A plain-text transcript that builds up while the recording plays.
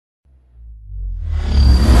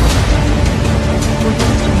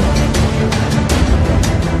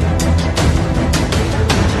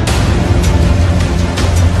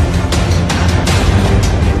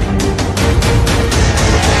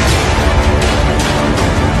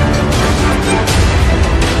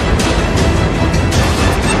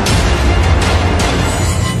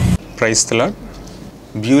Praise the lord.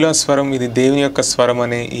 Beulah స్వరం, ఇది దేవుని యొక్క స్వరం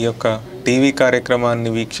అనే ఈ యొక్క టీవీ కార్యక్రమాన్ని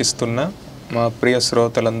వీక్షిస్తున్న మా ప్రియ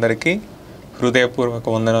శ్రోతలందరికీ హృదయపూర్వక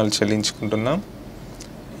వందనాలు చెల్లించుకుంటున్నాం.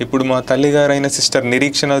 ఇప్పుడు మా తల్లిగారైన సిస్టర్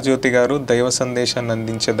నిరీక్షణ జ్యోతి గారు దైవ సందేశాన్ని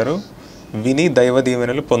అందించెదరు. విని దైవ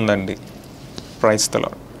దీవెనలు పొందండి. Praise the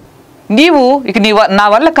lord. నీవు ఇక నా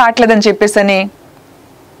వల్ల కావట్లేదని చెప్పేసని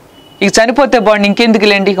ఇక చనిపోతే బాగుండి, ఇంకెందుకు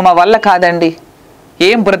లేండి, ఇక మా వల్ల కాదండి,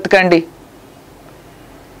 ఏం బ్రతకండి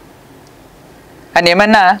అని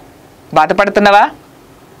ఏమన్నా బాధపడుతున్నావా?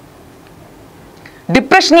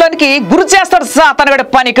 డిప్రెషన్లోనికి గురి చేస్తాడు సాతానుడు.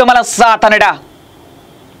 పనికి మన సాతానుడా,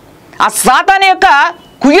 ఆ సాతాను యొక్క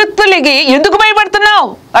కుయుత్తులకి ఎందుకు భయపడుతున్నావు?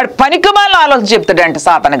 వాడు పనికిమాలను ఆలోచన చెప్తాడంట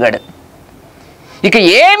సాతానుగాడు. ఇక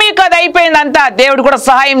ఏమీ కదా, అయిపోయిందంతా, దేవుడు కూడా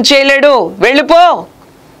సహాయం చేయలేడు, వెళ్ళిపో,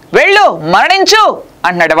 వెళ్ళు, మరణించు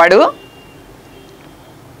అంటున్నాడు వాడు.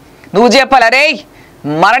 నువ్వు చెప్పాలి, అరే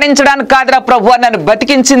మరణించడానికి కాదురా ప్రభు నన్ను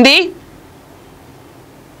బతికించింది,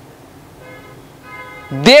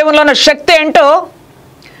 దేవునిలో ఉన్న శక్తి ఏంటో,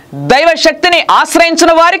 దైవ శక్తిని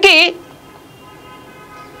ఆశ్రయించిన వారికి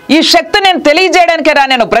ఈ శక్తి నేను తెలియజేయడానికే రా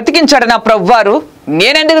నేను బ్రతికించాడు నా ప్రభువారు.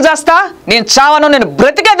 నేనెందుకు చేస్తా? నేను చావను, నేను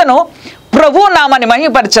బ్రతికెదను, ప్రభు నామాన్ని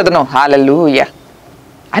మహిమపరచదును, హల్లెలూయా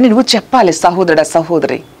అని నువ్వు చెప్పాలి సహోదరుడా,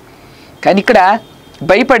 సహోదరి. కానీ ఇక్కడ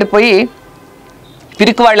భయపడిపోయి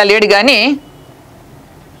పిరికి వాళ్ళ లేడు కానీ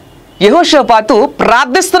యెహోషాపాతు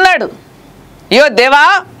ప్రార్థిస్తున్నాడు. అయ్యో దేవా,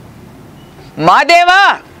 మా దేవా,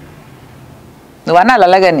 నువ్వు అన్నాలి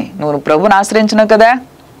అలాగని. నువ్వు ప్రభుని ఆశ్రయించినావు కదా,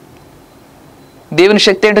 దేవుని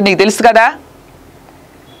శక్తి ఏంటో నీకు తెలుసు కదా.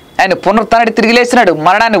 ఆయన పునరుత్థానాన్ని తిరిగి లేచినాడు,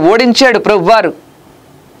 మరణాన్ని ఓడించాడు ప్రభువారు,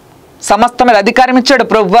 సమస్త మీద అధికారం ఇచ్చాడు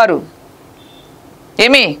ప్రభువారు.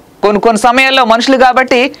 ఏమి కొన్ని సమయాల్లో మనుషులు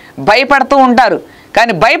కాబట్టి భయపడుతూ ఉంటారు,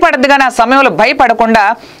 కానీ భయపడద్దు. కానీ ఆ సమయంలో భయపడకుండా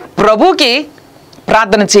ప్రభుకి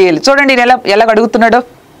ప్రార్థన చేయాలి. చూడండి నేను ఎలాగ అడుగుతున్నాడు.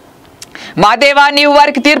 మా దేవా, నీవు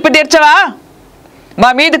వారికి తీర్పు తీర్చవా? మా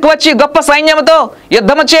మీదకి వచ్చి గొప్ప సైన్యముతో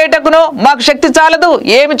యుద్ధము చేయుటకును మాకు శక్తి చాలదు,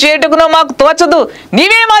 ఏమి చేయుటకునో మాకు తోచదు,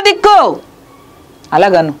 నీవే మా దిక్కు.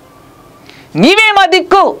 అలాగను, నీవే మా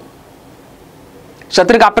దిక్కు.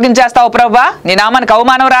 శత్రువుకి అప్పగించేస్తావు ప్రభువా, నీ నామానికి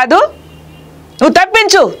అవమానం రాదు, నువ్వు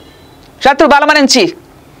తప్పించు, శత్రు బలమ నుంచి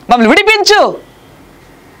మమ్మల్ని విడిపించు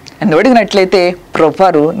అని అడిగినట్లయితే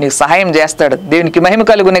ప్రభువారు నీకు సహాయం చేస్తాడు. దేవునికి మహిమ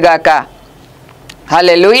కలుగును గాక.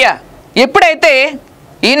 హల్లెలూయా. ఎప్పుడైతే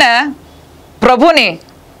ఈయన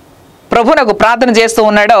ప్రభునకు ప్రార్థన చేస్తూ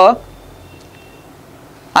ఉన్నాడో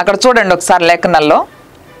అక్కడ చూడండి ఒకసారి లేఖనాల్లో,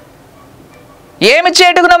 ఏమి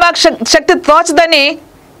చేయటకునో మాకు శక్తి తోచదని,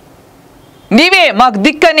 నీవే మాకు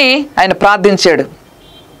దిక్కని ఆయన ప్రార్థించాడు.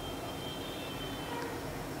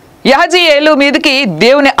 యెహజీయేలు మీదకి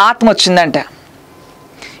దేవుని ఆత్మ వచ్చిందంట.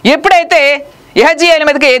 ఎప్పుడైతే యెహజీయేలు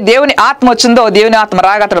మీదకి దేవుని ఆత్మ వచ్చిందో, దేవుని ఆత్మ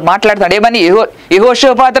రాగా అతడు మాట్లాడుతాడు. ఏమని?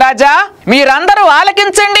 యెహోషాపాతు రాజా, మీరందరూ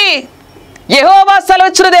ఆలకించండి, యెహోవా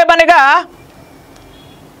సెలవిచ్చినదేమనగా,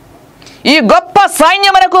 ఈ గొప్ప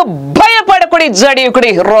సైన్యమునకు భయపడకుడి, జడియుకుడి,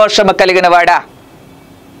 రోషము కలిగిన వాడా.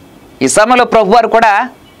 ఈ సమయంలో ప్రభువారు కూడా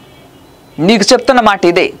నీకు చెప్తున్న మాట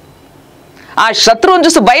ఇదే. ఆ శత్రువుని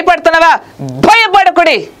చూసి భయపడుతున్నావా?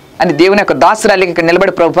 భయపడకుడి అని దేవుని యొక్క దాసురాలికి ఇక్కడ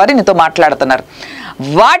నిలబడి ప్రభువారు నీతో మాట్లాడుతున్నారు.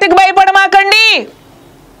 వాటికి భయపడమాకండి.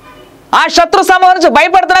 ఆ శత్రు సమూహం నుంచి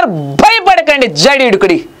భయపడుతున్నారు, భయపడకండి,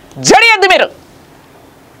 జడియుకుడి, జడియద్దు. మీరు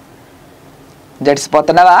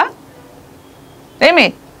జడిసిపోతున్నావా? ఏమి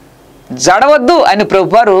జడవద్దు అని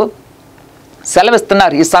ప్రభువారు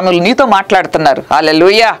సెలవిస్తున్నారు. ఈ సమయంలో నీతో మాట్లాడుతున్నారు.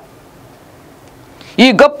 హల్లెలూయా. ఈ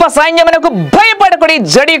గొప్ప సైన్యమునకు భయపడకుడి,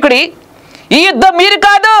 జడికుడి, ఈ యుద్ధం మీరు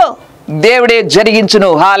కాదు, దేవుడే జరిగించును.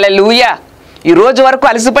 హల్లెలూయా. ఈ రోజు వరకు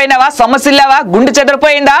అలసిపోయినావా? సమస్యలావా? గుండె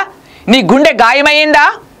చెదిరిపోయిందా? నీ గుండె గాయమైందా?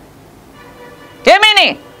 ఏమేని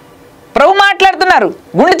ప్రభు మాట్లాడుతున్నారు.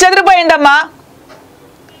 గుండె చెదిరిపోయిందమ్మా,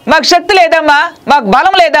 మాకు శక్తి లేదమ్మా, మాకు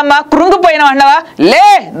బలం లేదమ్మా, కృంగిపోయినావు అన్నావా? లే,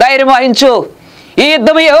 ధైర్యం వహించు, ఈ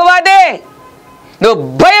యుద్ధం యెహోవాదే, నువ్వు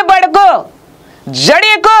భయపడకు,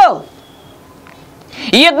 జడియకు.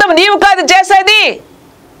 ఈ యుద్ధం నీవు కాదు చేసేది,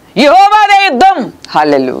 యెహోవాదే యుద్ధం.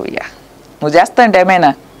 హల్లెలూయా. నువ్వు చేస్తా అంటే ఏమైనా?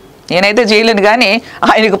 నేనైతే చేయలేను, కానీ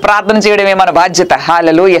ఆయనకు ప్రార్థన చేయడమే మన బాధ్యత.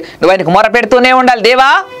 హల్లెలూయా. నువ్వు ఆయనకు మొరపెడుతూనే ఉండాలి.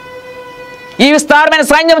 దేవా, ఈ విస్తారమైన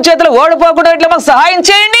సైన్యం చేతులు ఓడిపోకుండా ఇట్లా మాకు సహాయం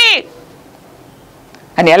చేయండి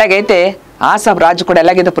అని. ఎలాగైతే ఆసాబు రాజు కూడా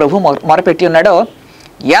ఎలాగైతే ప్రభు మొరపెట్టి ఉన్నాడో,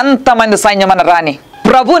 ఎంతమంది సైన్యం అన్న రాని,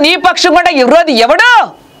 ప్రభు నీ పక్షం కూడా విరోధి ఎవడు?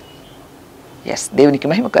 ఎస్, దేవునికి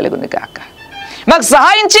మహిమ కలుగును గాక. మాకు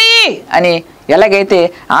సహాయం చెయ్యి అని ఎలాగైతే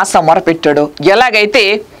ఆసా మొరపెట్టాడో, ఎలాగైతే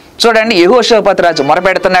చూడండి యెహోషాపాతు రాజు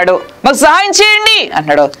మొరపెడుతున్నాడు, మాకు సహాయం చేయండి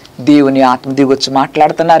అన్నాడు, దేవుని ఆత్మ దిగొచ్చి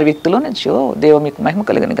మాట్లాడుతున్నారు వ్యక్తుల నుంచి. ఓ దేవ మీకు మహిమ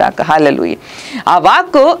కలుగును గాక. హల్లెలూయా. ఆ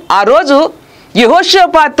వాక్కు ఆ రోజు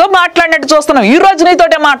యెహోషాపాతుతో మాట్లాడినట్టు చూస్తున్నాం. ఈ రోజు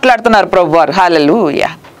నీతోటే మాట్లాడుతున్నారు ప్రభువారు. హల్లెలూయా.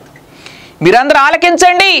 మీరందరూ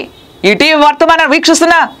ఆలకించండి. ఈ టీవీ వర్తమానం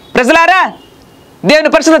వీక్షిస్తున్న ప్రజలారా, దేవుని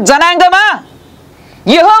పరిశుద్ధ జనాంగమా,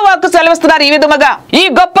 యెహోవాకు సెలవిస్తున్నారు ఈ విధముగా, ఈ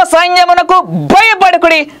గొప్ప సైన్యమునకు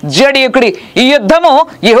భయపడకుడి, జడియకుడి, ఈ యుద్ధము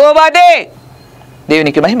యెహోవాదే.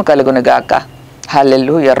 దేవునికి మహిమ కలుగును గాక.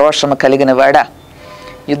 హల్లెలూయా. రోషము కలిగిన వాడా,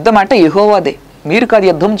 యుద్ధం అంటే యెహోవాదే, మీరు కాదు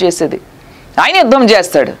యుద్ధం చేసేది, ఆయన యుద్ధం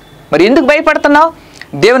చేస్తాడు. మరి ఎందుకు భయపడుతున్నావు?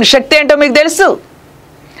 దేవుని శక్తి ఏంటో మీకు తెలుసు,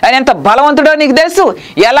 ఆయన ఎంత బలవంతుడో నీకు తెలుసు.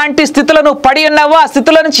 ఎలాంటి స్థితిలో నువ్వు పడి ఉన్నావో ఆ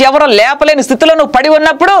స్థితిలో నుంచి ఎవరో లేపలేని స్థితిలో నువ్వు పడి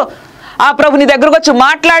ఉన్నప్పుడు ఆ ప్రభు నీ దగ్గరకు వచ్చి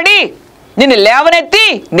మాట్లాడి నిన్ను లేవనెత్తి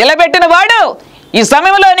నిలబెట్టిన వాడు. ఈ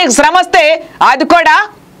సమయంలో నీకు శ్రమ వస్తే అది కూడా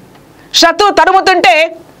శత్రువు తరుముతుంటే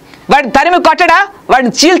వాడిని తరిమి కొట్టడా,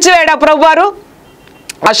 వాడిని చీల్చివేయడా ప్రభువారు?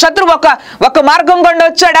 ఆ శత్రువు ఒక మార్గం గుండా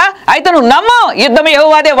వచ్చాడా? అయితే నువ్వు నమ్ము, యుద్ధం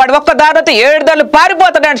యెహోవాదే, వాడు ఒక్క దారితో 7 దారులు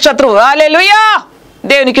పారిపోతాడు శత్రువు. హల్లెలూయా.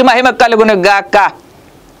 దేవునికి మహిమ కలుగును గాక.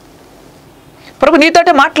 ప్రభు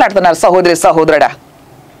నీతోటే మాట్లాడుతున్నారు సహోదరి సహోదరుడా.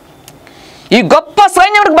 ఈ గొప్ప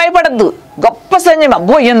సైన్యానికి భయపడద్దు. గొప్ప సైన్యం,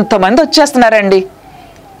 అబ్బో ఎంతమంది వచ్చేస్తున్నారండి,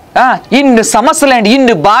 ఇన్ని సమస్యలండి,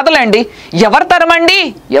 ఇన్ని బాధలండి. ఎవరి తరం అండి?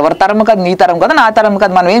 ఎవరి తరం కాదు, నీ తరం కదా, నా తరం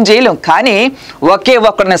కాదు, మనం ఏం చేయలేం. కానీ ఒకే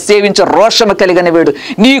ఒక్కరిని సేవించే రోషము కలిగిన వాడు,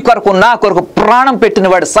 నీ కొరకు నా కొరకు ప్రాణం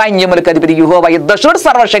పెట్టినవాడు, సైన్యములకు అధిపతి యెహోవా, యుద్ధశూరుడు,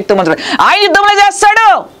 సర్వశక్తిమంతుడు, ఆయన యుద్ధంలో చేస్తాడు.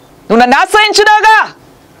 నువ్వు నన్ను ఆశ్రయించున్నావుగా,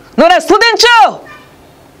 నువ్వు నన్ను స్తుతించు,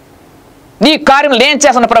 నీ కార్యం నేను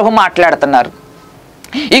చేస్తున్న ప్రభు మాట్లాడుతున్నారు.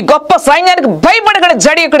 ఈ గొప్ప సైన్యానికి భయపడగల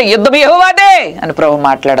జడియకుడు, యుద్ధం యెహోవాదే అని ప్రభు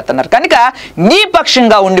మాట్లాడుతున్నారు. కనుక నీ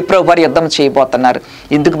పక్షంగా ఉండి ప్రభు వారు యుద్ధం చేయబోతున్నారు.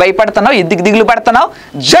 ఎందుకు భయపడుతున్నావు, ఎందుకు దిగులు పడుతున్నావు?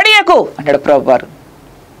 జడియకు అంటాడు ప్రభు వారు.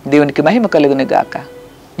 దేవునికి మహిమ కలుగును గాక.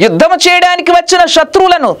 యుద్ధం చేయడానికి వచ్చిన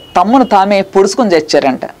శత్రువులను తమ్మును తామే పొడుచుకొని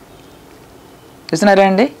తెచ్చారంట. చూసినారా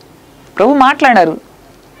అండి? ప్రభు మాట్లాడారు.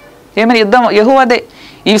 ఏమైనా యుద్ధం యెహోవాదే,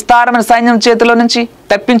 ఈ విస్తారమైన సైన్యం చేతిలో నుంచి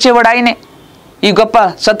తప్పించేవాడు ఆయనే. ఈ గొప్ప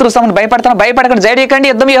శత్రు సమను భయపడకండి, జడియకండి,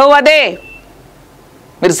 యుద్ధం యెహోవాదే,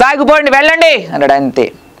 మీరు సాగిపోండి, వెళ్ళండి అన్నాడు. అంతే,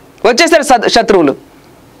 వచ్చేసారు శత్రువులు.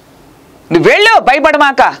 నువ్వు వెళ్ళు,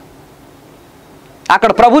 భయపడమాక,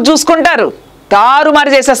 అక్కడ ప్రభు చూసుకుంటారు,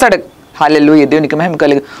 తారుమారు చేసేస్తాడు. హల్లెలూయా. దేవునికి మహిమ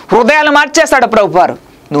కలిగి హృదయాలు మార్చేస్తాడు ప్రభు వారు,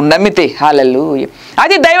 నువ్వు నమ్మితే. హల్లెలూయా.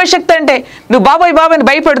 అది దైవశక్తి అంటే. నువ్వు బాబాయ్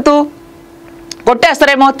బాబాయ్ని భయపడుతూ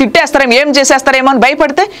కొట్టేస్తారేమో, తిట్టేస్తారేమో, ఏం చేసేస్తారేమో అని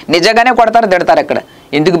భయపడితే నిజంగానే కొడతారు, తిడతారు. అక్కడ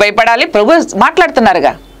ఎందుకు భయపడాలి? ప్రభు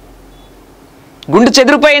మాట్లాడుతున్నారుగా. గుండె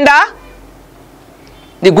చెదిరిపోయిందా?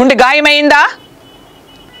 నీ గుండె గాయమైందా?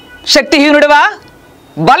 శక్తిహీనుడివా?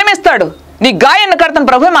 బలమిస్తాడు, నీ గాయాన్ని కడతాను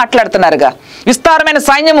ప్రభు మాట్లాడుతున్నారుగా. విస్తారమైన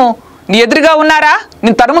సైన్యము నీ ఎదురుగా ఉన్నారా?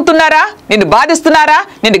 నిన్ను తరుముతున్నారా? నిన్ను బాధిస్తున్నారా?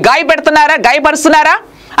 నిన్ను గాయపరుస్తున్నారా?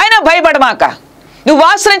 అయినా భయపడమాక. నువ్వు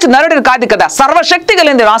ఆశ్రయించిన నరుడిని కాదు కదా, సర్వశక్తి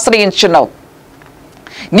కలిగింది ఆశ్రయించున్నావు.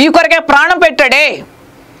 నీ కొరకే ప్రాణం పెట్టాడే,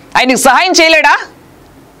 ఆయనకు సహాయం చేయలేడా?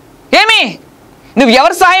 ఏమి నువ్వు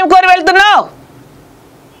ఎవరి సహాయం కోరి వెళ్తున్నావు?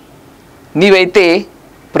 నీవైతే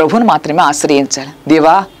ప్రభువుని మాత్రమే ఆశ్రయించాలి.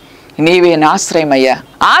 దేవా, నీవే నా ఆశ్రయమయ్యా.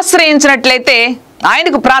 ఆశ్రయించినట్లయితే,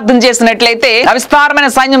 ఆయనకు ప్రార్థన చేసినట్లయితే అవిస్తారమైన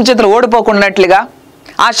సైన్యం చేతులు ఓడిపోకున్నట్లుగా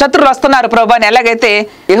ఆ శత్రువులు వస్తున్నారు ప్రభు అని ఎలాగైతే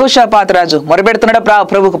యెహోషాపాతు రాజు మొరబెడుతున్నాడో,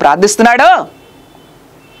 ప్రభువుకు ప్రార్థిస్తున్నాడో,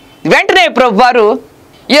 వెంటనే ప్రభువారు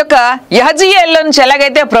ఈ యొక్క యహజీయేల్లో నుంచి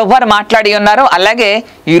ఎలాగైతే ప్రభువారు మాట్లాడి ఉన్నారో అలాగే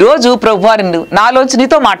ఈరోజు ప్రభువారు నాలోంచి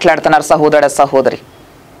నీతో మాట్లాడుతున్నారు సహోదర సహోదరి.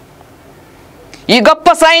 ఈ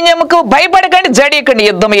గొప్ప సైన్యముకు భయపడకండి, జడియకండి,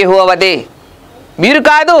 యుద్ధం యెహోవాదే, మీరు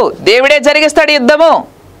కాదు, దేవుడే జరిగిస్తాడు యుద్ధము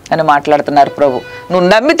అని మాట్లాడుతున్నారు ప్రభు. నువ్వు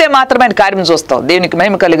నమ్మితే మాత్రమే ఆయన కార్యం చూస్తావు. దేవునికి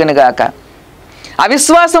మహిమ కలుగును గాక.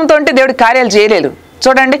 అవిశ్వాసంతో ఉంటే దేవుడి కార్యాలు చేయలేరు.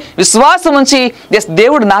 చూడండి, విశ్వాసం ఉంచి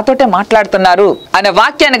దేవుడు నాతోటే మాట్లాడుతున్నారు అనే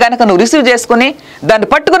వాక్యాన్ని కనుక నువ్వు రిసీవ్ చేసుకుని దాన్ని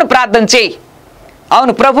పట్టుకుని ప్రార్థన చేయి.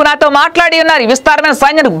 అవును, ప్రభు నాతో మాట్లాడి ఉన్నారు, ఈ విస్తారమైన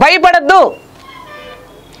సైన్యానికి భయపడద్దు,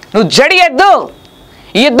 నువ్వు జడియద్దు,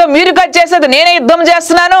 ఈ యుద్ధం మీరు కాదు చేసేది, నేనే యుద్ధం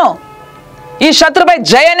చేస్తున్నాను, ఈ శత్రుపై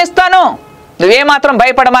జయాన్నిస్తాను, నువ్వేమాత్రం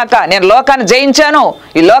భయపడమాక. నేను లోకాన్ని జయించాను,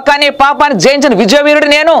 ఈ లోకాన్ని పాపాన్ని జయించిన విజయవీరుడు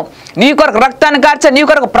నేను. నీ కొరకు రక్తాన్ని కార్చాను, నీ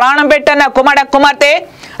కొరకు ప్రాణం పెట్టాను. నా కుమార్తె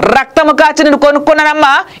రక్తము కాచి నేను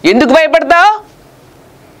కొనుక్కున్నానమ్మా, ఎందుకు భయపడతావు?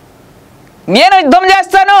 నేను యుద్ధం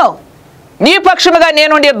చేస్తాను, నీ పక్షముగా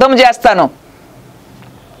నేను యుద్ధం చేస్తాను,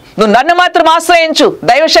 నువ్వు నన్ను మాత్రం ఆశ్రయించు,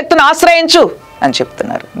 దైవశక్తిని ఆశ్రయించు అని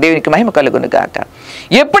చెప్తున్నారు. దేవునికి మహిమ కలుగును గాక.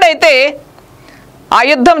 ఎప్పుడైతే ఆ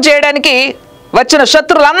యుద్ధం చేయడానికి వచ్చిన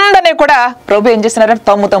శత్రువులందరినీ కూడా ప్రభు ఏం చేసినారంటే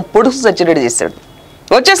తమ్ము పొడుసు చచ్చినట్టు చేశాడు.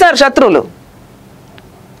 వచ్చేసారు శత్రువులు,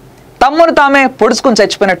 తమ్మును తామే పొడుచుకుని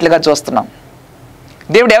చచ్చిపోయినట్లుగా చూస్తున్నాం.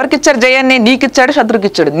 దేవుడు ఎవరికి ఇచ్చారు జయాన్ని? నీకిచ్చాడు, శత్రువుకి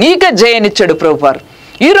ఇచ్చాడు. నీకే జయాన్ని ఇచ్చాడు ప్రభు వారు.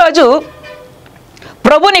 ఈరోజు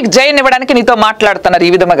ప్రభు నీకు జయాన్ని ఇవ్వడానికి నీతో మాట్లాడుతున్నారు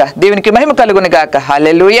ఈ విధముగా. దేవునికి మహిమ కలుగును గాక.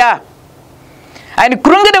 హల్లెలూయా. ఆయన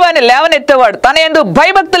కృంగిన వారిని లేవనెత్తేవాడు, తన యందు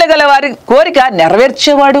భయభక్తులు గల వారి కోరిక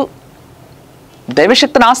నెరవేర్చేవాడు.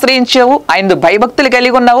 దైవశక్తిని ఆశ్రయించావు, ఆయన భయభక్తులు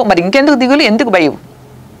కలిగి ఉన్నావు, మరి ఇంకెందుకు దిగులు, ఎందుకు భయం?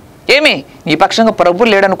 ఏమి నీ పక్షంగా ప్రభు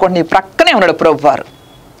లేడనుకోండి, నీ ప్రక్కనే ఉన్నాడు ప్రభు వారు.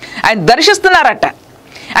 ఆయన దర్శిస్తున్నారట.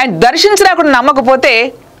 ఆయన దర్శించినా కూడా నమ్మకపోతే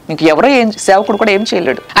నీకు ఎవరో సేవకుడు కూడా ఏం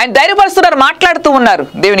చేయలేడు. ఆయన ధైర్యపరుస్తున్నారు, మాట్లాడుతూ ఉన్నారు.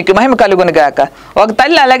 దేవునికి మహిమ కలుగును గాక. ఒక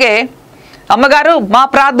తల్లి అలాగే, అమ్మగారు మా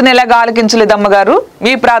ప్రార్థన ఎలాగ ఆలకించలేదు అమ్మగారు,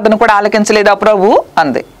 మీ ప్రార్థన కూడా ఆలకించలేదా ప్రభు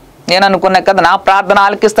అంది. నేను అనుకున్నా కదా, నా ప్రార్థన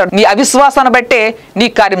ఆలకిస్తాడు. నీ అవిశ్వాసాన్ని బట్టే నీ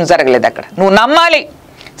కార్యం జరగలేదు. అక్కడ నువ్వు నమ్మాలి.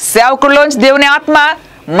 సేవకుల్లోంచి దేవుని ఆత్మ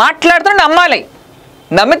మాట్లాడుతూ నమ్మాలి.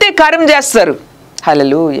 నమ్మితే కార్యం చేస్తారు.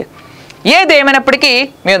 హల్లెలూయా. ఏదేమైనప్పటికీ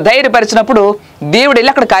మేము ధైర్యపరిచినప్పుడు దేవుడు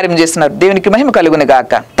వెళ్ళి అక్కడ కార్యం చేస్తున్నారు. దేవునికి మహిమ కలుగును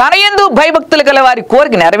గాక. తన యందు భయభక్తులు గల వారి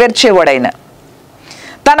కోరిక నెరవేర్చేవాడైన,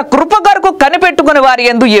 తన కృప కొరకు కనిపెట్టుకుని వారి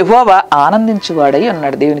యందు యెహోవా ఆనందించువాడై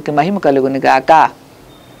ఉన్నాడు. దేవునికి మహిమ కలుగును గాక.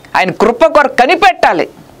 ఆయన కృప కొరకు కనిపెట్టాలి.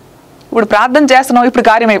 ఇప్పుడు ప్రార్థన చేస్తున్నావు, ఇప్పుడు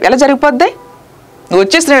కార్యం ఎలా జరిగిపోద్ది? నువ్వు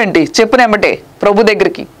వచ్చేసినావేంటి చెప్పినేమంటే ప్రభు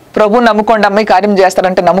దగ్గరికి, ప్రభు నమ్ముకోండి అమ్మాయి కార్యం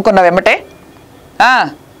చేస్తారంటే నమ్ముకున్నావేమంటే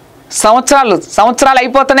సంవత్సరాలు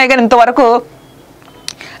అయిపోతున్నాయి, కానీ ఇంతవరకు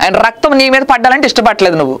ఆయన రక్తం నీ మీద పడ్డాలంటే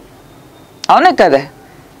ఇష్టపడలేదు నువ్వు. అవునే కదా?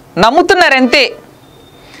 నమ్ముతున్నారంతే.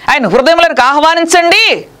 ఆయన హృదయంలోకి ఆహ్వానించండి,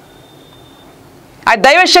 ఆ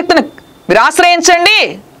దైవశక్తిని మీరు ఆశ్రయించండి,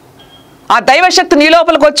 ఆ దైవశక్తి నీ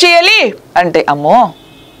లోపలికి వచ్చేయాలి అంటే అమ్మో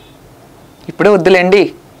ఇప్పుడే వద్దులేండి.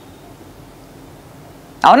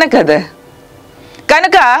 అవునే కదా?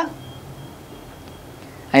 కనుక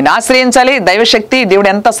ఆయన ఆశ్రయించాలి. దైవశక్తి, దేవుడు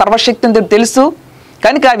ఎంత సర్వశక్తిని తెలుసు.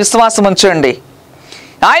 కనుక విశ్వాసం ఉంచండి.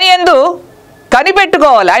 ఆయన యందు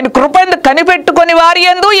కనిపెట్టుకోవాలి. ఆయన కృప యందు కనిపెట్టుకొని వారి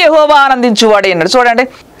యందు యెహోవా ఆనందించువాడు అన్నాడు. చూడండి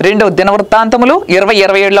 2వ దినవృత్తాంతములు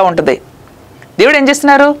 20:27 ఉంటుంది. దేవుడు ఏం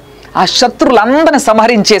చేస్తున్నారు? ఆ శత్రువులందరిని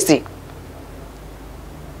సంహరించేసి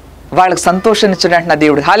వాళ్ళకి సంతోషాన్నిచ్చాడు నా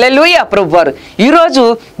దేవుడు. హల్లెలూయా. ప్రభువారు ఈరోజు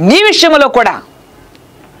నీ విషయంలో కూడా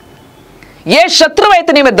ఏ శత్రువు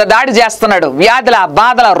అయితే నీ మీద దాడి చేస్తున్నాడు, వ్యాధుల,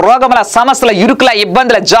 బాధల, రోగముల, సమస్యల, ఇరుకుల,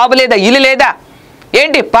 ఇబ్బందుల, జాబు లేదా, ఇల్లు లేదా,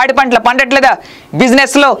 ఏంటి పాడి పంటలు పండట్లేదా,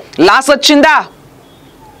 బిజినెస్లో లాస్ వచ్చిందా,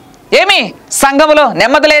 ఏమి సంఘములో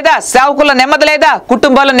నెమ్మది లేదా, సేవకుల్లో నెమ్మది లేదా,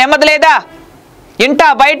 కుటుంబాల్లో నెమ్మది లేదా, ఇంట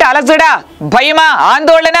బయట అలజడా, భయమా,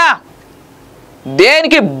 ఆందోళన,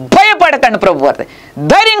 దేనికి భయపడకండి ప్రభు వారి.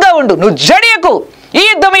 ధైర్యంగా ఉండు, నువ్వు జడియకు, ఈ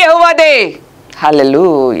యుద్ధం యెహోవాదే.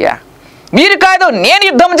 హల్లెలూయా. మీరు కాదు, నేను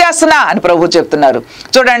యుద్ధం చేస్తున్నా అని ప్రభు చెప్తున్నారు.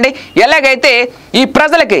 చూడండి ఎలాగైతే ఈ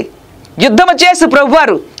ప్రజలకి యుద్ధము చేసి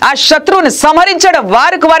ప్రభువారు ఆ శత్రువుని సంహరించడం,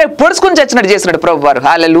 వారికి వారే పొడుచుకుని చచ్చినట్టు చేసినాడు ప్రభువారు.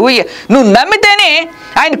 హల్లెలూయా. నువ్వు నమ్మితేనే,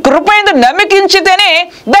 ఆయన కృపయందు నమ్మికించితేనే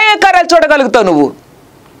దైవకార్యాలు చూడగలుగుతావు.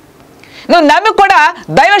 నువ్వు నమ్మి కూడా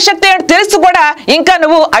దైవశక్తి ఏంటి తెలుసు కూడా ఇంకా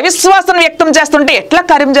నువ్వు అవిశ్వాసం వ్యక్తం చేస్తుంటే ఎట్లా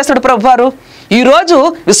కార్యం చేస్తాడు ప్రభువారు? ఈరోజు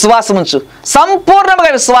విశ్వాసం ఉంచు,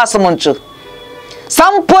 సంపూర్ణంగా విశ్వాసం ఉంచు,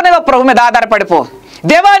 సంపూర్ణంగా ప్రభు మీద ఆధారపడిపో.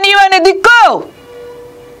 దేవా నీవనే దిక్కు,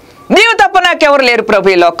 నీవు తప్ప నాకెవరు లేరు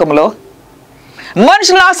ప్రభు ఈ లోకంలో.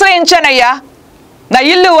 మనుషులను ఆశ్రయించానయ్యా, నా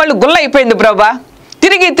ఇల్లు వాళ్ళు గుల్ల అయిపోయింది ప్రభా,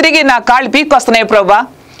 తిరిగి తిరిగి నా కాళ్ళు పీక్కొస్తున్నాయి ప్రభా,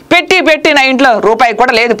 పెట్టి నా ఇంట్లో రూపాయి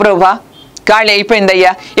కూడా లేదు ప్రభా, ఖాళీ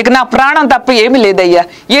అయిపోయిందయ్యా, ఇక నా ప్రాణం తప్ప ఏమీ లేదయ్యా,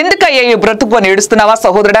 ఎందుకయ్యా ఈ బ్రతుకుని ఏడుస్తున్నావా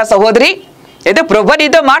సహోదరుడా సహోదరి? ఏదో ప్రభు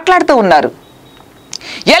నీతో మాట్లాడుతూ ఉన్నారు.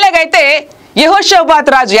 ఎలాగైతే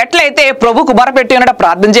యెహోషాపాతు రాజు ఎట్లయితే ప్రభుకు మొరపెట్టి ఉన్నాడో,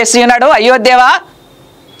 ప్రార్థన చేసి ఉన్నాడో, అయ్యో దేవా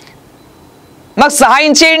మాకు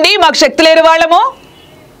సహాయం చేయండి, మాకు శక్తి లేని వాళ్ళము,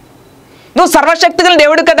 నువ్వు సర్వశక్తి కలిగిన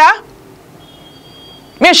దేవుడు కదా,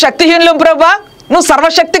 మేము శక్తిహీనులం ప్రభా, నువ్వు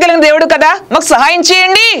సర్వశక్తి కలిగిన దేవుడు కదా, మాకు సహాయం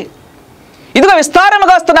చేయండి. ఇదిగో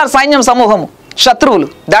విస్తారముగా వస్తున్నారు సైన్యం సమూహము, శత్రువులు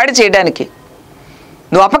దాడి చేయడానికి.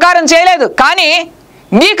 నువ్వు అపకారం చేయలేదు, కానీ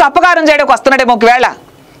నీకు అపకారం చేయడానికి వస్తున్నాడేమో. ఒకవేళ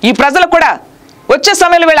ఈ ప్రజలు కూడా వచ్చే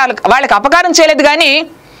సమయంలో వాళ్ళకి అపకారం చేయలేదు, కానీ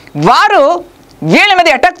వారు వీళ్ళ మీద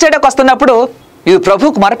అటాక్ చేయడానికి వస్తున్నప్పుడు ఇది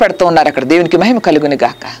ప్రభువుకు మొరపెడుతూ ఉన్నారు. అక్కడ దేవునికి మహిమ కలుగును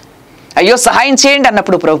గాక. అయ్యో సహాయం చేయండి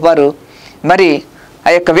అన్నప్పుడు ప్రభువారు మరి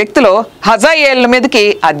ఆ యొక్క వ్యక్తిలో హజాయేలు మీదకి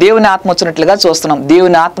ఆ దేవుని ఆత్మ వచ్చినట్లుగా చూస్తున్నాం.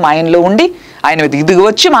 దేవుని ఆత్మ ఆయనలో ఉండి ఆయన మీద దిగి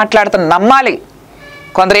వచ్చి మాట్లాడుతున్న నమ్మాలి.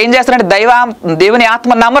 కొందరు ఏం చేస్తారంటే దేవుని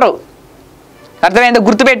ఆత్మ నమ్మరు. అర్థమైందో?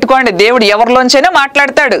 గుర్తుపెట్టుకోండి, దేవుడు ఎవరిలోంచైనా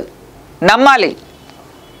మాట్లాడతాడు, నమ్మాలి.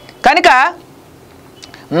 కనుక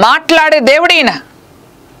మాట్లాడే దేవుడు ఈయన,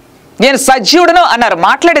 నేను సజీవుడును అన్నారు.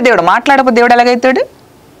 మాట్లాడే దేవుడు, మాట్లాడకపోతే దేవుడు ఎలాగైతాడు?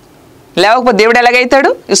 లేవకపోతే దేవుడు ఎలాగైతాడు?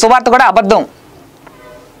 ఈ సువార్త కూడా అబద్ధం.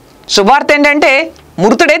 శుభార్త ఏంటంటే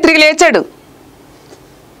మృతుడే తిరిగి లేచాడు,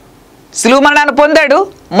 శిలువ మరణాన్ని పొందాడు,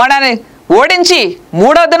 మరణాన్ని ఓడించి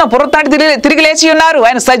 3వ దినం పునరుత్థానానికి తిరిగి లేచి ఉన్నారు.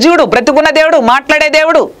 ఆయన సజీవుడు, బ్రతికున్న దేవుడు, మాట్లాడే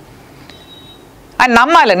దేవుడు. ఆయన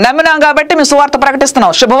నమ్మాలి. నమ్మినాం కాబట్టి మేము సువార్త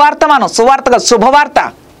ప్రకటిస్తున్నాం. శుభవార్త మనం సువార్తగా శుభవార్త.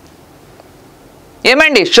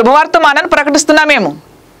 ఏమండి శుభవార్తమానాన్ని ప్రకటిస్తున్నామేమో.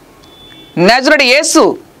 నజరుడు యేసు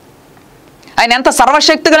ఆయన ఎంత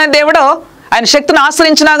సర్వశక్తి గల దేవుడో, ఆయన శక్తిని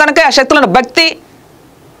ఆశ్రయించినా గనుక ఆ శక్తిలో ఉన్న భక్తి,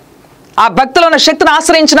 ఆ భక్తిలో ఉన్న శక్తిని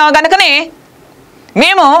ఆశ్రయించినా గనుకనే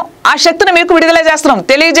మేము ఆ శక్తిని మీకు విడుదల చేస్తున్నాం,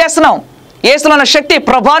 తెలియజేస్తున్నాం. యేసులో ఉన్న శక్తి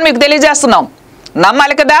ప్రభావం మీకు తెలియజేస్తున్నాం.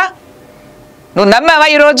 నమ్మాలి కదా. నువ్వు నమ్మావా?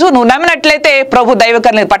 ఈరోజు నువ్వు నమ్మినట్లయితే ప్రభు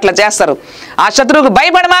దైవకర్ణ పట్ల చేస్తారు. ఆ శత్రువుకు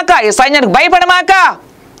భయపడమాక, ఈ సైన్యానికి భయపడమాక,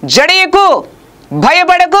 జడియకు,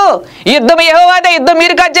 భయపడకు, యుద్ధం యెహోవాదే, యుద్ధం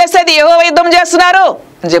మీరు కాదు చేసేది, యెహోవా యుద్ధం చేస్తున్నారు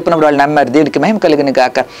అని చెప్పినప్పుడు వాళ్ళు నమ్మారు. దేవునికి మహిమ కలిగిన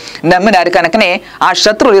గాక. నమ్మినారు కనుకనే ఆ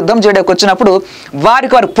శత్రువులు యుద్ధం చేయడానికి వచ్చినప్పుడు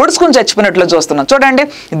వారికి వారు పొడుచుకుని చచ్చిపోయినట్లు చూస్తున్నాం. చూడండి,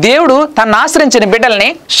 దేవుడు తను ఆశ్రయించిన బిడ్డల్ని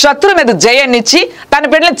శత్రువు మీద జయాన్నిచ్చి తన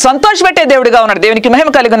బిడ్డల్ని సంతోషపెట్టే దేవుడిగా ఉన్నాడు. దేవునికి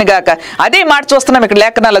మహిమ కలిగిన గాక. అదే మాట చూస్తున్నాం ఇక్కడ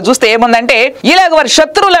లేఖనాల్లో చూస్తే ఏముందంటే, ఇలాగ వారి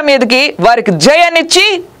శత్రువుల మీదకి వారికి జయాన్నిచ్చి,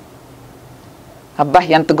 అబ్బా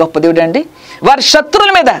ఎంత గొప్ప దేవుడు అండి. వారి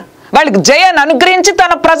శత్రువుల మీద వాళ్ళకి జయాన్ని అనుగ్రహించి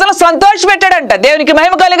తన ప్రజలు సంతోష పెట్టాడంట. దేవునికి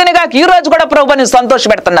మహిమ కలిగిన గాక. ఈ రోజు కూడా ప్రభువుని సంతోష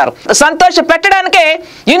పెడుతున్నారు. సంతోష పెట్టడానికే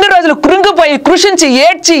ఇన్ని రోజులు కృంగిపోయి కృషించి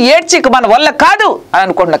ఏడ్చి మన వల్ల కాదు అని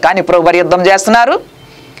అనుకుంటున్నా. కానీ ప్రభు యుద్ధం చేస్తున్నారు,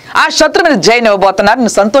 ఆ శత్రు మీద జయం ఇవ్వబోతున్నారు,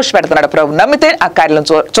 నువ్వు సంతోష పెడుతున్నాడు ప్రభు. నమ్మితే ఆ కార్యం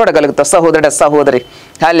చూడగలుగుతావు సహోదరుడు సహోదరి.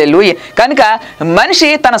 హల్లెలూయా. కనుక మనిషి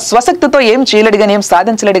తన స్వశక్తితో ఏం చేయలేడు కానీ, ఏం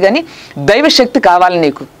సాధించలేడు కానీ, దైవశక్తి కావాలి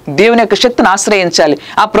నీకు. దేవుని యొక్క శక్తిని ఆశ్రయించాలి,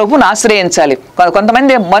 ఆ ప్రభువుని ఆశ్రయించాలి.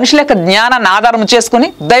 కొంతమంది మనుషుల యొక్క జ్ఞానాన్ని ఆధారం చేసుకుని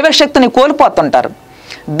దైవశక్తిని కోల్పోతుంటారు.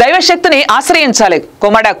 దైవశక్తిని ఆశ్రయించాలి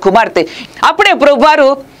కుమార్తె. అప్పుడే ప్రభు వారు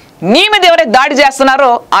నీ మీద ఎవరైతే దాడి చేస్తున్నారో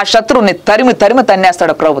ఆ శత్రువుని తరిమి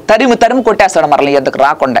తన్నేస్తాడు ప్రభు. తరిమి కొట్టేస్తాడు మరల ఎద్దకు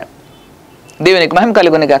రాకుండా. దేవునికి మహిమ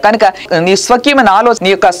కలుగునిగా. కనుక నీ స్వకీయమైన ఆలోచన,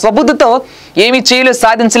 నీ యొక్క స్వబుద్ధితో ఏమి చేయలేవు,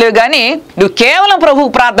 సాధించలేవు కానీ నువ్వు కేవలం ప్రభువు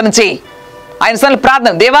ప్రార్థన చేయి. ఆయన సరే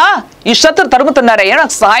ప్రార్థన, దేవా ఈ శత్రువు తరుముతున్నారయ్యా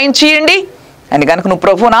నాకు సహాయం చేయండి అని కనుక నువ్వు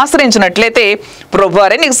ప్రభువుని ఆశ్రయించినట్లయితే ప్రభు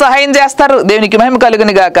వారే నీకు సహాయం చేస్తారు. దేవునికి మహిమ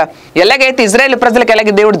కలుగుని గాక. ఎలాగైతే ఇజ్రాయేల్ ప్రజలకు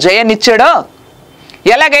ఎలాగ దేవుడు జయాన్ని ఇచ్చాడో,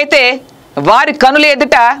 ఎలాగైతే వారి కనుల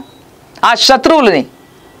ఎదుట ఆ శత్రువులని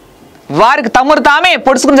వారికి తమ్ముడు తామే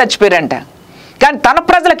పొడుచుకుని చచ్చిపోయారంట. కానీ తన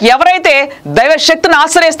ప్రజలకు ఎవరైతే దైవశక్తిని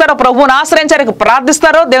ఆశ్రయిస్తారో, ప్రభువుని ఆశ్రయించడానికి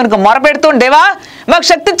ప్రార్థిస్తారో, దేవునికి మొరపెడుతూ దేవా మాకు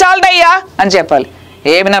శక్తి చాలదయ్యా అని చెప్పాలి.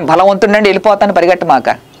 ఏమైనా బలవంతుండండి వెళ్ళిపోతాను పరిగెట్టమాక.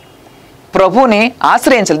 ప్రభువుని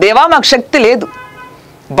ఆశ్రయించాలి. దేవా మాకు శక్తి లేదు,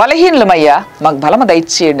 బలహీనులమయ్యా, మాకు బలము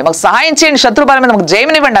దయచేయండి, మాకు సహాయం చేయండి, శత్రు బలం మీద మాకు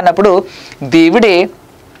జయమనివ్వండి అన్నప్పుడు దేవుడే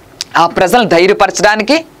ఆ ప్రజలను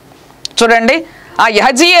ధైర్యపరచడానికి చూడండి ఆ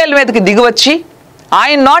యహజీయేలు మీదకి దిగివచ్చి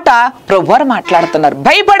ఆయన నోట ప్రభువారు మాట్లాడుతున్నారు.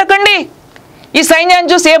 భయపడకండి, ఈ సైన్యాన్ని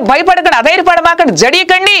చూసి ఏం భయపడకండి, అధైర్యపడమాకండి,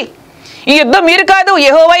 జడియకండి, ఈ యుద్ధం మీరు కాదు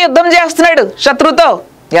యెహోవా యుద్ధం చేస్తున్నాడు శత్రువుతో.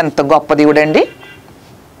 ఎంత గొప్ప దేవుడండి.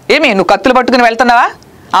 ఏమి నువ్వు కత్తులు పట్టుకుని వెళ్తున్నావా?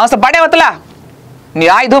 అవసరం పడేవతలా నీ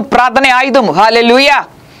ఆయుధం ప్రార్థనే ఆయుధం. హల్లెలూయా.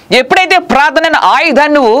 ఎప్పుడైతే ప్రార్థన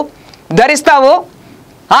ఆయుధాన్ని నువ్వు ధరిస్తావో,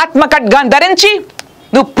 ఆత్మఖడ్గాన్ని ధరించి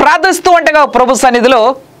నువ్వు ప్రార్థిస్తూ ఉండగా ప్రభు సన్నిధిలో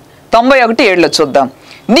 91:7 చూద్దాం.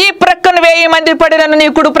 నీ ప్రక్కన 1000 మంది పడినను నీ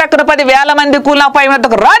కుడి ప్రక్కన 10,000 మంది కూలిన పై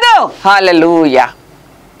వద్దకు రాదు. హల్లెలూయా.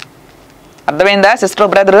 అర్థమైందా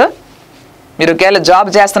సిస్టర్ బ్రదరు? మీరు ఒకవేళ జాబ్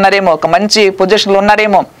చేస్తున్నారేమో, ఒక మంచి పొజిషన్లో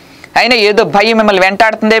ఉన్నారేమో, అయినా ఏదో భయం మిమ్మల్ని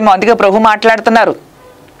వెంటాడుతుందేమో, అందుకే ప్రభు మాట్లాడుతున్నారు.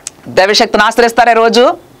 దైవశక్తిని ఆశ్రయిస్తారా? రోజు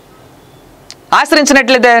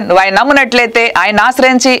ఆశ్రయించినట్లయితే, నువ్వు ఆయన నమ్మునట్లయితే, ఆయన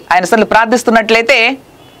ఆశ్రయించి ఆయన అసలు ప్రార్థిస్తున్నట్లయితే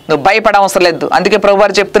నువ్వు భయపడవసరం లేదు. అందుకే ప్రభు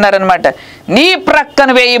వారు చెప్తున్నారనమాట, నీ ప్రక్కన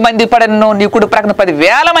 1000 మంది పడను నీ కుడి ప్రక్కన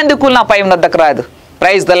 10,000 మంది కూలిన పై వద్దకు రాదు.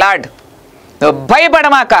 Praise the lord. నువ్వు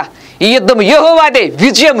భయపడమాక, ఈ యుద్ధం యెహోవాదే,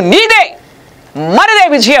 విజయం నీదే, మనదే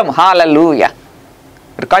విజయం. హల్లెలూయా.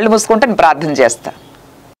 కళ్ళు మూసుకుంటే నేను ప్రార్థన చేస్తా.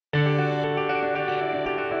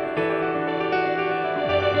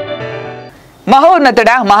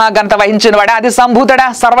 మహోన్నతుడా, మహాఘనత వహించిన వాడా, అది సంభూతుడా,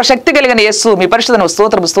 సర్వశక్తి కలిగిన యేసు మీ పరిశుద్ధను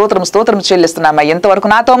స్తోత్రం చెల్లిస్తున్నామయ్యా. ఇంతవరకు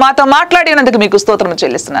మాతో మాట్లాడినందుకు మీకు స్తోత్రం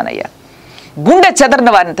చెల్లిస్తున్నానయ్యా. గుండె చెదరిన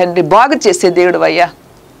వారిని తండ్రి బాగు చేసే దేవుడు అయ్యా.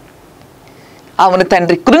 అవును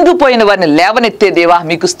తండ్రి, కృంగిపోయిన వారిని లేవనెత్తే దేవా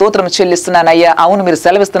మీకు స్తోత్రం చెల్లిస్తున్నానయ్యా. అవును, మీరు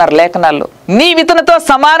సెలవిస్తున్నారు లేఖనాల్లో, నీ వితనతో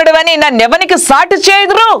సమానుడవని నన్నెవనికి సాటి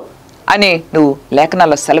చేయుదురు అని నువ్వు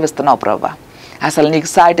లేఖనాల్లో సెలవిస్తున్నావు ప్రభా. అసలు నీకు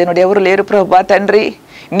సాటైనడు ఎవరు లేరు ప్రభా తండ్రి.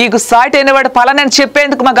 నీకు సాటైనవాడు పలానని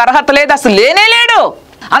చెప్పేందుకు మాకు అర్హత లేదు, అసలు లేనే లేడు.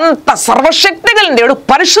 అంత సర్వశక్తి కలిగిన దేవుడు,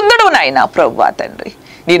 పరిశుద్ధుడు నాయన ప్రభా తండ్రి.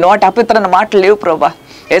 నీ నోట అపిత్రన మాటలు లేవు ప్రభా.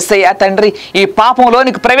 యేసయ్యా తండ్రి, ఈ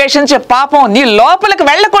పాపంలోనికి ప్రవేశించే పాపం నీ లోపలికి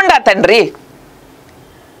వెళ్లకుండా తండ్రి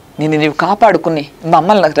నీవు కాపాడుకుని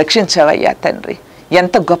మమ్మల్ని రక్షించావయ్యా తండ్రి.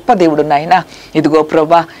 ఎంత గొప్ప దేవుడు నాయన. ఇదిగో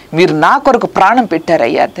ప్రభా, మీరు నా కొరకు ప్రాణం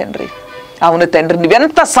పెట్టారయ్యా తండ్రి. అవును తండ్రి,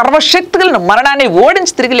 నువ్వెంత సర్వశక్తి కలిగిన మరణాన్ని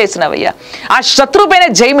ఓడించి తిరిగి లేచినావయ్యా. ఆ శత్రువు పైన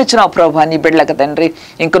జయమిచ్చినావు ప్రభా నీ బిడ్డలకు తండ్రి.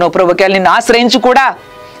 ఇంక నువ్వు ప్రభుకి నిన్ను ఆశ్రయించి కూడా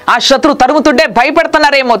ఆ శత్రువు తరుగుతుంటే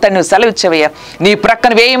భయపడుతున్నారేమో తండ్రి నువ్వు సెలవిచ్చవయ్యా. నీ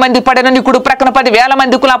ప్రక్కన 1000 మంది పడిన నీ కుడి ప్రక్కన 10,000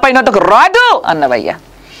 మంది పైన రాదు అన్నవయ్యా.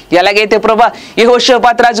 ఎలాగైతే ప్రభా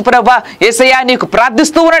యెహోషాపాతు రాజు ప్రభా యేసయ్యా నీకు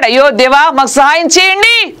ప్రార్థిస్తూ ఉన్నాడు, అయ్యో దేవా మాకు సహాయం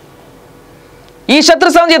చేయండి, ఈ శత్రు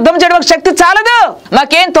సంబంధి యుద్ధం చేయడం మాకు శక్తి చాలదు,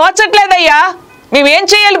 మాకేం తోచట్లేదయ్యా, మేమేం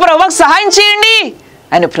చేయాలి ప్రభా, మాకు సహాయం చేయండి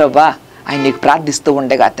అని ప్రభా ఆయన నీకు ప్రార్థిస్తూ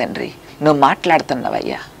ఉండగా తండ్రి నువ్వు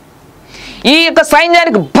మాట్లాడుతున్నావయ్యా. ఈ యొక్క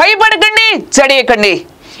సైన్యానికి భయపడకండి, జడియకండి,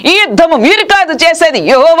 ఈ యుద్ధము మీరు కాదు చేసేది,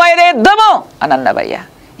 యెహోవాయే యుద్ధము అని అన్నవయ్యా.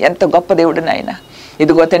 ఎంత గొప్ప దేవుడు నాయన.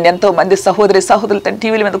 ఇదిగో తండ్రి ఎంతో మంది సహోదరులు తన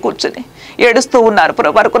టీవీల మీద కూర్చొని ఏడుస్తూ ఉన్నారు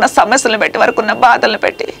ప్రభు, వరకున్న సమస్యలను పెట్టి, వరకున్న బాధలను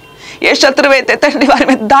పెట్టి, ఏ శత్రువు అయితే తండ్రి వారి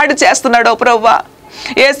మీద దాడి చేస్తున్నాడో ప్రభా,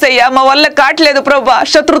 యేసయ్యా మా వల్ల కావట్లేదు ప్రభా,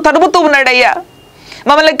 శత్రువు తరుముతూ ఉన్నాడయ్యా,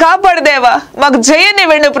 మమ్మల్ని కాపాడుదేవా, మాకు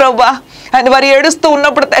జయాన్నివ్వండి ప్రభా అని వారు ఏడుస్తూ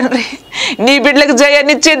ఉన్నప్పుడు తండ్రి నీ బిడ్డలకు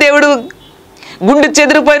జయాన్నిచ్చే దేవుడు, గుండె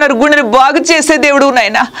చెదిరిపోయిన గుండెని బాగు చేసే దేవుడు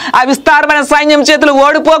నాయన, ఆ విస్తారమైన సైన్యం చేతులు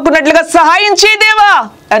ఓడిపోకున్నట్లుగా సహాయం చేయదేవా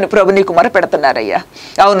అని ప్రభు నీకు మొరపెడుతున్నారయ్యా.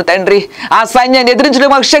 అవును తండ్రి, ఆ సైన్యాన్ని ఎదిరించడం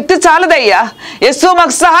మాకు శక్తి చాలదయ్యా, యేసు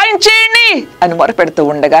మాకు సహాయం చేయండి అని మొరపెడుతూ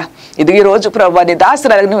ఉండగా ఇది ఈ రోజు ప్రభు నీ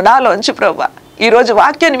దాసురాలకు నువ్వు నాలోంచి ప్రభు ఈరోజు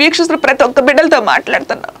వాక్యాన్ని వీక్షిస్తున్న ప్రతి ఒక్క బిడ్డలతో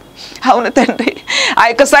మాట్లాడుతున్నావు. అవును తండ్రి, ఆ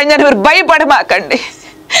యొక్క సైన్యాన్ని మీరు భయపడమాకండి,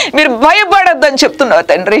 మీరు భయపడొద్దని చెప్తున్నావు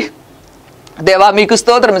తండ్రి. దేవా మీకు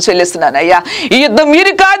స్తోత్రం చెల్లిస్తున్నాను అయ్యా. ఈ యుద్ధం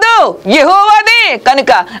మీరు కాదు, యెహోవాదే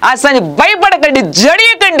కనుక ఆ సైన్యం భయపడకండి,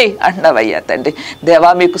 జడియకండి అంటున్నావయ్యా తండ్రి. దేవా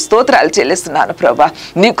మీకు స్తోత్రాలు చెల్లిస్తున్నాను ప్రభా.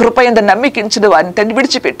 నీ కృప యందు నమ్మికించిన వారిని తండ్రి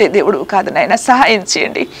విడిచిపెట్టే దేవుడు కాదు నాయన, సహాయం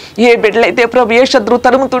చేయండి. ఏ బిడ్డలైతే ప్రభు ఏ శత్రువు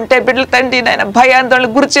తరుముతుంటే బిడ్డలు తండ్రి నాయన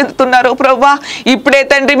భయాందోళనకు గురి చెందుతున్నారు ప్రభా, ఇప్పుడే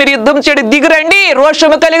తండ్రి మీరు యుద్ధం చేయడం దిగురండి,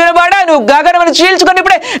 రోషము కలిగిన వాడా నువ్వు గగనమును చీల్చుకొని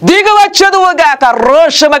ఇప్పుడే దిగువచ్చదువుగాక.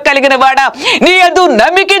 రోషము కలిగిన వాడా నీ యందు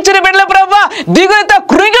నమ్మికించిన బిడ్డల ప్రభా దిగులతో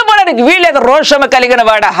కృంగిపోవడానికి వీలేదు, రోషము కలిగిన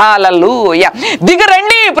వాడ హల్లెలూయా.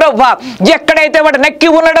 దిగరండి ప్రభా, ఎక్కడైతే వాడు నక్కి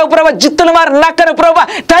ఉన్నాడో ప్రభా జిత్తులు మారి నక్కను ప్రభా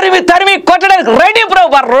తరిమి కొట్టడానికి రెడీ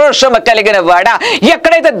ప్రభా, రోషము కలిగిన వాడ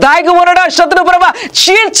ఎక్కడైతే దాగి ఉన్నాడో శత్రు ప్రభా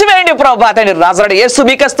చీల్చివేయండి ప్రభా తండ్రి. రాజుడు యేసు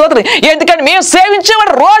మీకు స్తోత్రం, ఎందుకంటే మేము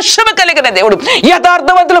సేవించేవాడు రోషము కలిగిన దేవుడు,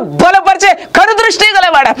 యథార్థవంతులు బలపరిచే కనుదృష్టి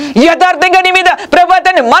గలవాడ, యథార్థంగా నీ మీద ప్రభా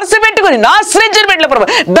తండ్రి మనసు పెట్టుకుని ఆశ్రయించిన బిడ్డలు ప్రభా,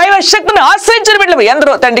 దైవ శక్తిని ఆశ్రయించిన బిడ్డలు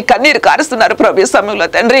ఎందరో తండ్రి కన్నీరు కారుస్తున్నారు ప్రభు ఈ సమయంలో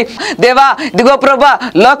తండ్రి. దేవా దిగో ప్రభా,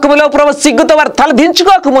 లోకములో ప్రభు సిగ్గుతో వారు తల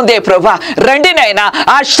దించుకోక ముందే ప్రభా రండి నాయన,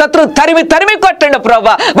 ఆ శత్రు తరిమి కొట్టండి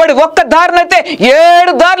ప్రభా. వాడు ఒక్క దారినైతే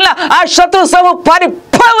 7 దారుల ఆ శత్రు సమూహం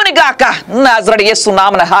పారిపోవుని గాక నాజరేయుడు యేసు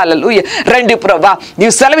నామమున హల్లెలూయా. రండి ప్రభా,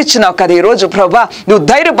 నీవు సెలవిచ్చినావు కదా ఈ రోజు ప్రభా, నువ్వు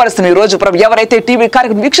ధైర్యపరుస్తున్న ఈ రోజు ప్రభు ఎవరైతే టీవీ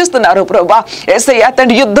కార్యక్రమం వీక్షిస్తున్నారో ప్రభా యేసయ్యా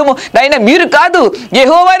తండ్రి యుద్ధము నాయన మీరు కాదు,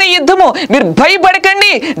 యెహోవానే యుద్ధము, మీరు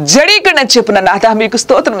భయపడకండి, జడియకండి అని చెప్పిన నాదా మీకు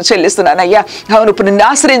స్తోత్రం చెల్లిస్తున్నాను అయ్యా. అవును, ఇప్పుడు నిన్ను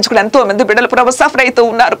ఆశ్రయించుకుని ఎంతో మంది బిడ్డలు ప్రభా సఫర్ అవుతూ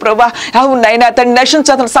ఉన్నారు ప్రభా. అవును నైనా తండ్రి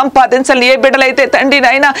నశించాలని సంపాదించాలని ఏ బిడ్డలైతే తండ్రి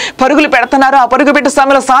నైనా పరుగులు పెడుతున్నారో ఆ పరుగు బిడ్డ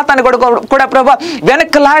సమయంలో సాతాను కూడా ప్రభా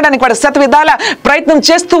వెనక్కి లాగడానికి వాడు శత విధాల ప్రయత్నం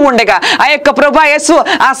చేస్తూ ఉండగా ఆ యొక్క ప్రభా యేసు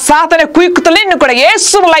ఆ సాతాను కుయుక్తులన్నీ కూడా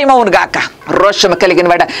యేసు లయమవును గాక. రోషము కలిగిన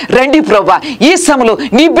వాడ రండి ప్రభా, ఈ సమయంలో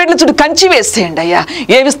నీ బిడ్డల చుట్టూ కంచి వేసేయండి అయ్యా.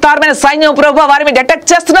 ఏ విస్తారమైన సైన్యం ప్రభా వారి మీద అటాక్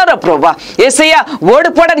చేస్తున్నారో ప్రభా యేసయ్యా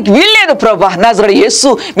ఓడిపోవడానికి వీల్లేదు ప్రభా. నాజరేయుడు యేసు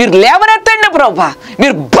మీరు లేవనెత్తండి ప్రభా,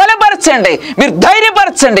 మీరు బలపరచండి, మీరు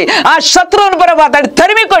ధైర్యపరచండి, ఆ శత్రువును ప్రభా దాన్ని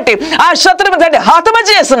తరిమి కొట్టి ఆ శత్రువుని దాన్ని హతమ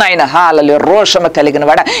చేసిన ఆయన హల్లెలూయా. రోషము కలిగిన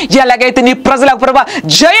వాడ ఎలాగైతే నీ ప్రజలకు ప్రభా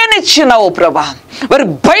జయాన్నిచ్చినావు ప్రభా, వారు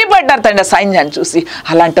భయపడ్డారు తండ్రి సైన్యాన్ని చూసి.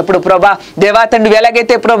 అలాంటప్పుడు ప్రభా దేవా తండ్రి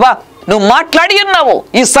ఎలాగైతే ప్రభా నువ్వు మాట్లాడి ఉన్నావు,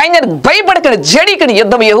 ఈ సైన్యానికి భయపడకని జడికని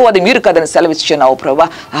యుద్ధం యెహోవాది మీరు కదని సెలవిచ్చున్నావు ప్రభా.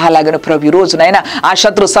 అలాగని ప్రభు ఈ రోజునైనా ఆ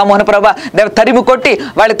శత్రు సమూహన ప్రభా తరిమి కొట్టి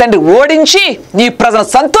వాళ్ళ తండ్రి ఓడించి నీ ప్రజలను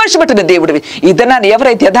సంతోషపెట్టిన దేవుడివి. ఈ దినాన్ని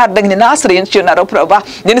ఎవరైతే యథార్థంగా నిన్ను ఆశ్రయించి ఉన్నారో ప్రభా,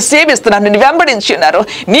 నిన్ను సేవిస్తున్నారు, నిన్ను వెంబడించి ఉన్నారు,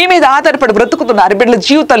 నీ మీద ఆధారపడి బ్రతుకుతున్నారు బిడ్డల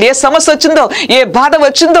జీవితాలు ఏ సమస్య వచ్చిందో ఏ బాధ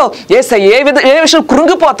వచ్చిందో ఏ విషయం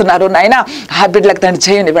కృంగిపోతున్నారు నాయన, ఆ బిడ్డలకు తండ్రి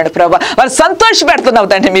చేయనివ్వండి ప్రభా, వాళ్ళు సంతోష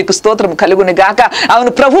పెడుతున్నావు తండ్రి మీకు స్తోత్రం కలుగుని గాక.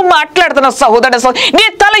 అవును ప్రభు మాట్లాడుతున్న సహోదరుడు నీ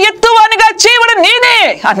తల ఎత్తువానిగా చేయడం నేనే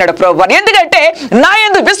అన్నాడు ప్రభు. ఎందుకంటే నా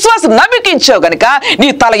యందు విశ్వాసం నమ్మికించావు గనుక నీ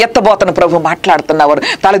తల ఎత్తబోతున్న ప్రభు మాట్లాడుతున్నవారు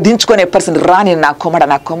తల దించుకునే పరిస్థితి రాని నా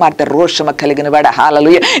కుమార్తె రోషమ కలిగిన వాడ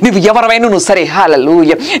హల్లెలూయా. నువ్వు ఎవరైనా నువ్వు సరే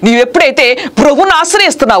హల్లెలూయా. నీవు ఎప్పుడైతే ప్రభువును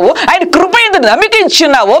ఆశ్రయిస్తున్నావో ఆయన కృప యందు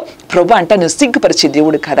నమ్మికించున్నావో ప్రభు అంట నువ్వు సిగ్గుపరిచే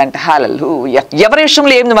దేవుడు కాదంట హల్లెలూయా. ఎవరి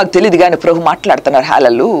విషయంలో ఏమి మాకు తెలియదు కానీ ప్రభు మాట్లాడుతున్నారు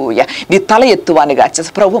హల్లెలూయా. నీ తల ఎత్తువానిగా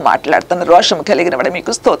ప్రభు మాట్లాడుతున్నారు, రోషం కలిగిన వాడు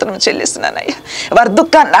మీకు స్తోత్రం చెల్లిస్తున్నానయ్యా. వారి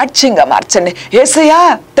దుఃఖాన్ని నాట్యంగా మార్చండి బలపరచండి. యేసయ్యా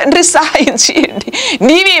తండ్రి సహాయం చేయండి.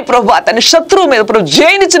 నీవే ప్రభువా తన శత్రువు మీద ప్రభు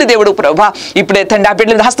జయించిన దేవుడు ప్రభువా. ఇప్పుడే తండ్రి ఆ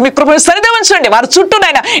బిడ్డల హస్తం మీ కృపను సరిగా ఉంచండి. వారి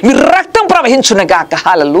చుట్టూనైనా మీ రక్తం ప్రవహించును గాక.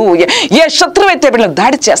 హల్లెలూయా. ఏ శత్రువు అయితే బిడ్డలను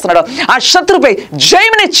దాడి చేస్తున్నాడో ఆ శత్రువుపై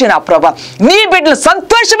జయమునిచ్చిన ప్రభా నీ బిడ్డలు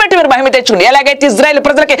సంతోషపెట్టి మీరు మహిమ తెచ్చుకుని ఎలాగైతే ఇజ్రాయేల్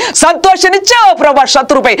ప్రజలకి సంతోషాన్నిచ్చావో ప్రభా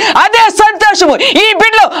శత్రువుపై అదే సంతోషము ఈ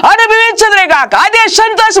బిడ్డలు అనుభవించదురే గాక. అదే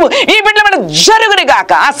సంతోషము ఈ బిడ్డల మీద జరుగుని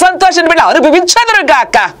గాక. ఆ సంతోషాన్ని బిడ్డలు అనుభవించదురు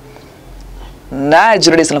గాక. నా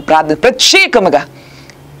జురుడేసిన ప్రార్థన ప్రత్యేకముగా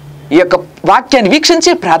ఈ యొక్క వాక్యాన్ని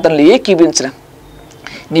వీక్షించి ప్రార్థనలు ఏకీవించిన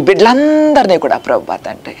నీ బిడ్డలందరినీ కూడా ప్రభువా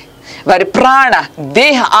తండ్రి వారి ప్రాణ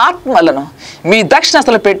దేహ ఆత్మలను మీ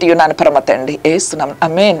దక్షిణస్థలు పెట్టి ఉన్నాను పరమ తండ్రి యేసునామమున.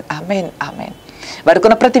 ఆమేన్ ఆమేన్ ఆమేన్. వారికి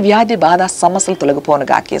ఉన్న ప్రతి వ్యాధి బాధ సమస్యలు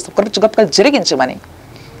తొలగిపోనుగా కేసు ఖర్చు గొప్పగా జరిగించమని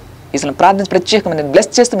ఇసలు ప్రార్థన ప్రత్యేకమైన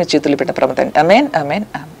బ్లెస్ చేస్తూ మీ చేతులు పెట్టిన పరమ తండ్రి. ఆమేన్ ఆమేన్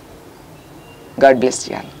ఆమేన్. గాడ్ బ్లెస్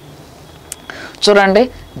చేయాలి. చూడండి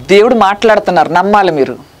దేవుడు మాట్లాడుతున్నారు, నమ్మాలి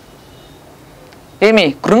మీరు. ఏమి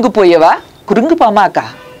కృంగిపోయేవా? కృంగిపోమాక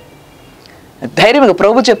ధైర్యంగా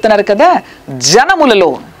ప్రభు చెప్తున్నారు కదా. జనములలో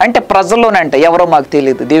అంటే ప్రజల్లోనంట ఎవరో మాకు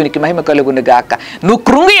తెలియదు. దేవునికి మహిమ కలుగును గాక. నువ్వు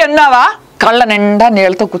కృంగి అన్నావా? కళ్ళ నిండా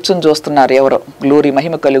నీళ్ళతో కూర్చొని చూస్తున్నారు ఎవరో. గ్లోరీ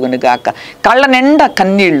మహిమ కలుగును గాక. కళ్ళ నిండా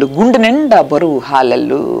కన్నీళ్లు, గుండె నిండా బరువు.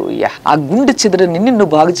 హల్లెలూయా. ఆ గుండె చెదిరి నిన్ను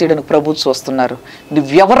బాగు చేయడానికి ప్రభు చూస్తున్నారు.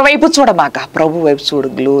 నువ్వెవరి వైపు చూడమాక, ప్రభు వైపు చూడు.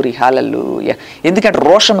 గ్లోరీ హల్లెలూయా. ఎందుకంటే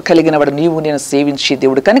రోషం కలిగిన వాడు నీవు నేను సేవించే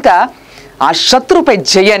దేవుడు కనుక ఆ శత్రుపై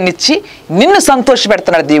జయాన్నిచ్చి నిన్ను సంతోష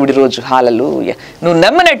పెడుతున్నాడు దేవుడి రోజు. హల్లెలూయా. నువ్వు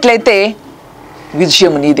నమ్మినట్లయితే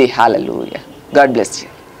విజయం నీదే. హల్లెలూయా. God bless you.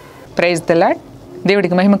 Praise the lord.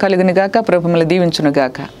 దేవుడికి మహిమ కలుగును గాక. ప్రభు మిమ్మల్ని దీవించును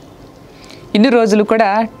గాక. ఇన్ని రోజులు కూడా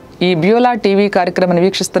ఈ బ్యూలా టీవీ కార్యక్రమాన్ని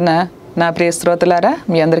వీక్షిస్తున్న నా ప్రియ శ్రోతలారా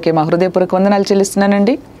మీ అందరికీ మా హృదయపూర్వక వందనాలు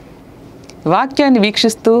చెల్లిస్తున్నానండి. వాక్యాన్ని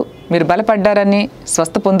వీక్షిస్తూ మీరు బలపడ్డారని,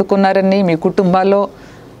 స్వస్థ పొందుకున్నారని, మీ కుటుంబాల్లో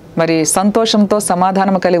మరి సంతోషంతో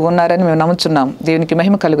సమాధానం కలిగి ఉన్నారని మేము నమ్ముచున్నాం. దేవునికి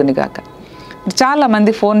మహిమ కలుగును గాక.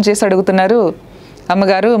 చాలామంది ఫోన్ చేసి అడుగుతున్నారు,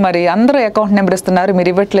 అమ్మగారు మరి అందరూ అకౌంట్ నెంబర్ ఇస్తున్నారు, మీరు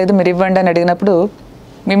ఇవ్వట్లేదు, మీరు ఇవ్వండి అని అడిగినప్పుడు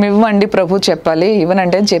మేము ఇవ్వండి ప్రభు చెప్పాలి,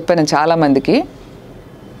 ఇవ్వనండి అని చెప్పాను చాలామందికి.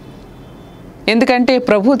 ఎందుకంటే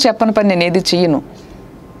ప్రభు చెప్పని పని నేను ఏది చెయ్యను.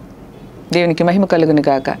 దేవునికి మహిమ కలుగును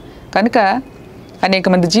గాక. కనుక అనేక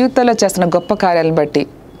మంది జీవితాల్లో చేస్తున్న గొప్ప కార్యాలను బట్టి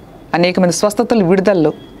అనేక మంది స్వస్థతలు,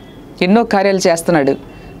 విడుదలలు, ఎన్నో కార్యాలు చేస్తున్నాడు.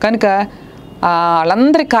 కనుక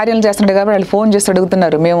వాళ్ళందరి కార్యాలు చేస్తున్నాడు కాబట్టి వాళ్ళు ఫోన్ చేసి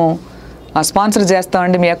అడుగుతున్నారు, మేము స్పాన్సర్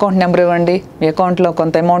చేస్తామండి, మీ అకౌంట్ నెంబర్ ఇవ్వండి, మీ అకౌంట్లో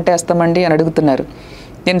కొంత అమౌంట్ వేస్తామండి అని అడుగుతున్నారు.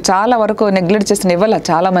 నేను చాలా వరకు నెగ్లెక్ట్ చేసిన ఇవ్వాల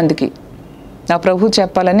చాలామందికి. నా ప్రభు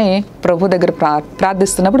చెప్పాలని ప్రభు దగ్గర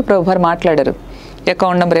ప్రార్థిస్తున్నప్పుడు ప్రభు వారు మాట్లాడారు.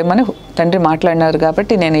 అకౌంట్ నెంబర్ ఏమని తండ్రి మాట్లాడినారు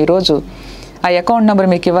కాబట్టి నేను ఈరోజు ఆ అకౌంట్ నెంబర్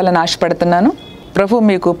మీకు ఇవ్వాలని ఆశపడుతున్నాను. ప్రభు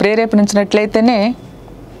మీకు ప్రేరేపణించినట్లయితేనే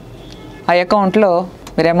ఆ అకౌంట్లో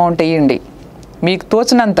మీరు అమౌంట్ వేయండి. మీకు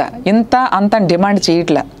తోచినంత ఇంత అంత డిమాండ్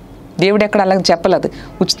చేయట్లా. దేవుడు ఎక్కడ అలాగే చెప్పలేదు.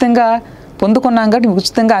 ఉచితంగా పొందుకున్నాం కాబట్టి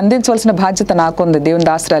ఉచితంగా అందించవలసిన బాధ్యత నాకుంది దేవుని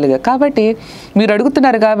దాసరాలుగా. కాబట్టి మీరు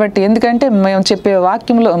అడుగుతున్నారు కాబట్టి, ఎందుకంటే మేము చెప్పే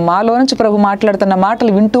వాక్యంలో మాలో నుంచి ప్రభు మాట్లాడుతున్న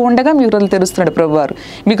మాటలు వింటూ ఉండగా మీ హృదయాలు తెరుస్తున్నాడు ప్రభు వారు.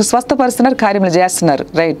 మీకు స్వస్థపరుస్తున్నారు, కార్యములు చేస్తున్నారు.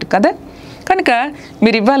 రైట్ కదా? కనుక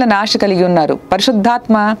మీరు ఇవ్వాలని ఆశ కలిగి ఉన్నారు.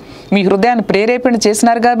 పరిశుద్ధాత్మ మీ హృదయాన్ని ప్రేరేపణ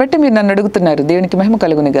చేసినారు కాబట్టి మీరు నన్ను అడుగుతున్నారు. దేవునికి మహిమ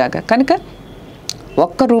కలుగును గాక. కనుక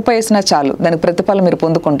 ₹1 వేసినా చాలు, దానికి ప్రతిఫలం మీరు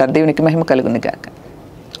పొందుకుంటారు. దేవునికి మహిమ కలుగును గాక.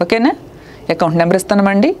 ఓకేనా? అకౌంట్ నెంబర్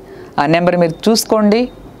ఇస్తామండి. ఆ నెంబర్ మీరు చూసుకోండి.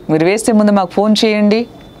 మీరు వేసే ముందు మాకు ఫోన్ చేయండి.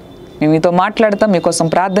 మేము మీతో మాట్లాడతాం, మీకోసం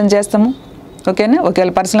ప్రార్థన చేస్తాము. ఓకేనా?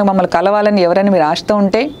 ఒకవేళ పర్సనల్గా మమ్మల్ని కలవాలని ఎవరైనా మీరు ఆశతో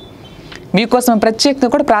ఉంటే మీకోసం ప్రత్యేకంగా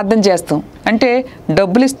కూడా ప్రార్థన చేస్తాం. అంటే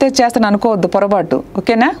డబ్బులు ఇస్తే చేస్తాను అనుకోవద్దు, పొరపాటు.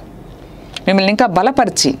 ఓకేనా? మిమ్మల్ని ఇంకా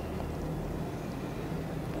బలపరిచి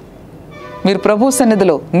మీరు ప్రభు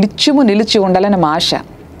సన్నిధిలో నిత్యము నిలిచి ఉండాలని మా ఆశ.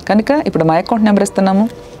 కనుక ఇప్పుడు మా అకౌంట్ నెంబర్ ఇస్తున్నాము.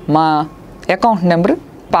 మా account number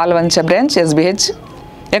Palvancha branch SBH.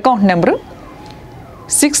 Account number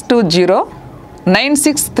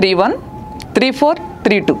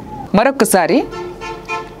 620963134332. మరొకసారి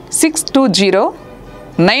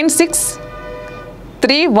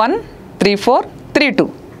 620963134332.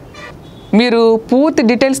 మీరు పూర్తి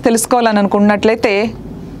డీటెయిల్స్ తెలుసుకోవాలని అనుకున్నట్లయితే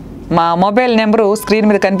మా మొబైల్ నెంబరు స్క్రీన్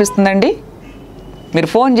మీద కనిపిస్తుందండి. మీరు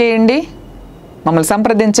ఫోన్ చేయండి, మమ్మల్ని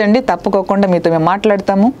సంప్రదించండి. తప్పుకోకుండా మీతో మేము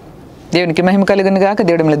మాట్లాడతాము. దేవునికి మహిమ కలుగును గాక.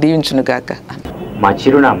 దేవుడు మిమ్మల్ని దీవించును గాక. మా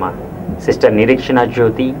చిరునామా సిస్టర్ నిరీక్షణ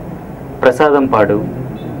జ్యోతి, ప్రసాదంపాడు,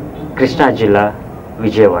 కృష్ణా జిల్లా,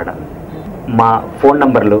 విజయవాడ. మా ఫోన్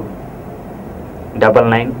నంబర్లు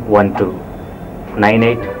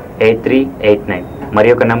 9912988389. మరి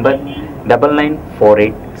ఒక నంబర్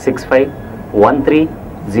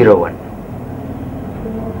 9948651301.